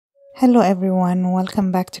Hello everyone,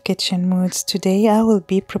 welcome back to Kitchen Moods. Today I will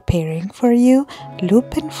be preparing for you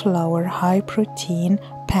Lupin flour high protein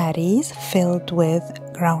patties filled with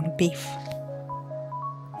ground beef.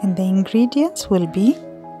 And the ingredients will be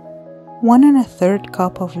 1 1/3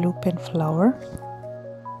 cup of Lupin flour,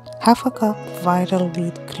 half a cup vital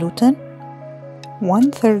wheat gluten,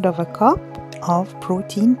 1/3 of a cup of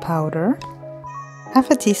protein powder, half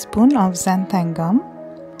a teaspoon of xanthan gum,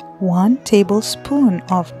 1 tablespoon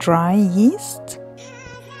of dry yeast,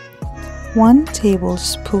 1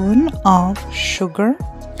 tablespoon of sugar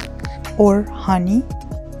or honey,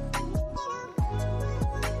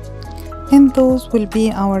 and those will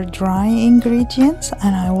be our dry ingredients,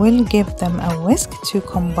 and I will give them a whisk to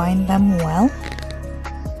combine them well.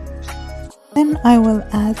 Then I will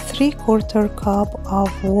add 3/4 cup of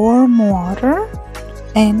warm water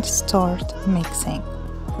and start mixing.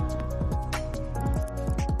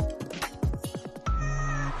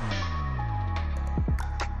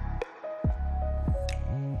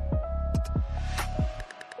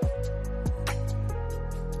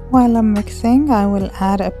 While I'm mixing, I will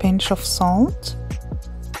add a pinch of salt.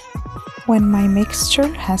 When my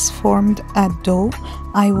mixture has formed a dough,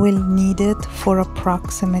 I will knead it for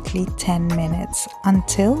approximately 10 minutes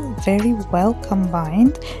until very well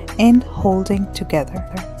combined and holding together.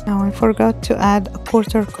 Now I forgot to add a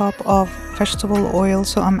 1/4 cup of vegetable oil,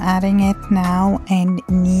 so I'm adding it now and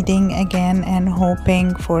kneading again and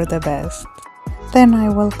hoping for the best. Then I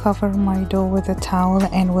will cover my dough with a towel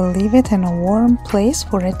and will leave it in a warm place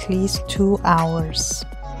for at least 2 hours.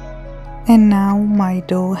 And now my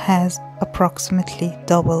dough has approximately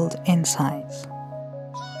doubled in size.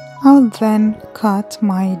 I'll then cut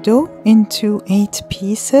my dough into 8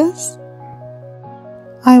 pieces.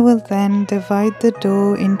 I will then divide the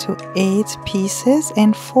dough into 8 pieces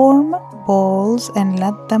and form balls and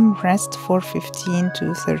let them rest for 15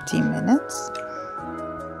 to 30 minutes.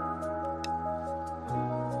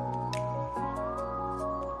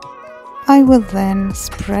 I will then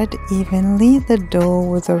spread evenly the dough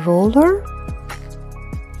with a roller.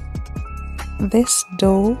 This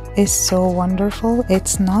dough is so wonderful,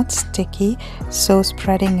 it's not sticky, so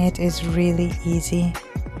spreading it is really easy.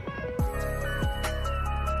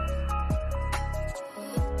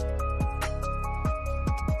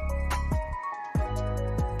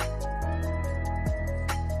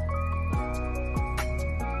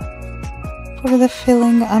 For the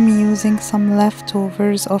filling, I'm using some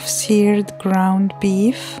leftovers of seared ground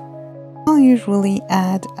beef. I'll usually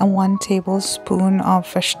add 1 tablespoon of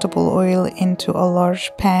vegetable oil into a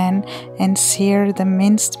large pan and sear the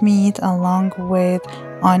minced meat along with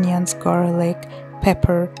onions, garlic,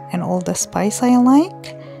 pepper, and all the spice I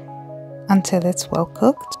like until it's well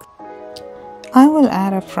cooked. I will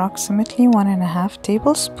add approximately 1 1/2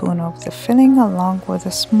 tablespoon of the filling along with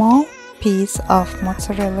a small piece of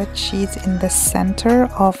mozzarella cheese in the center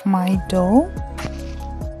of my dough.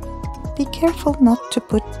 Be careful not to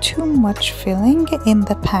put too much filling in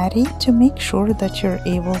the patty to make sure that you're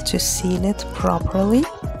able to seal it properly.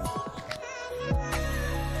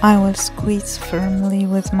 I will squeeze firmly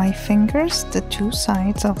with my fingers the 2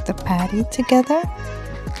 sides of the patty together.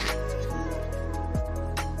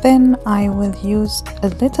 Then I will use a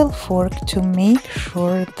little fork to make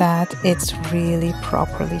sure that it's really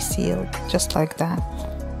properly sealed, just like that.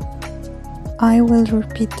 I will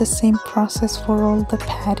repeat the same process for all the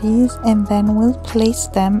patties and then we'll place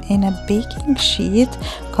them in a baking sheet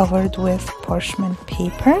covered with parchment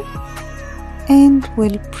paper and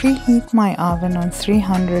will preheat my oven on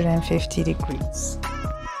 350 degrees.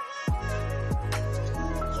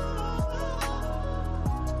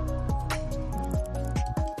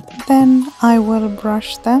 Then I will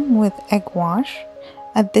brush them with egg wash.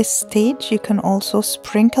 At this stage, you can also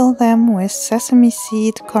sprinkle them with sesame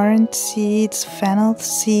seed, currant seeds, fennel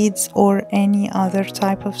seeds, or any other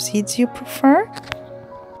type of seeds you prefer.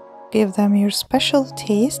 Give them your special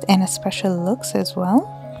taste and special looks as well.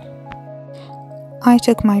 I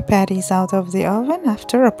took my patties out of the oven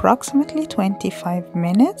after approximately 25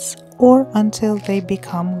 minutes or until they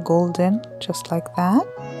become golden, just like that.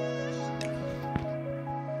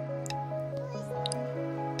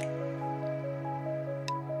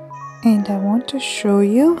 And I want to show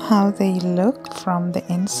you how they look from the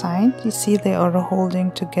inside. You see they are holding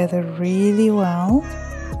together really well.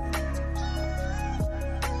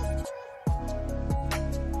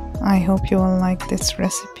 I hope you will like this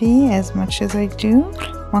recipe as much as I do.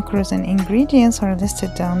 Macros and ingredients are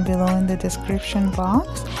listed down below in the description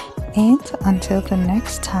box. And until the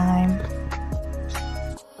next time.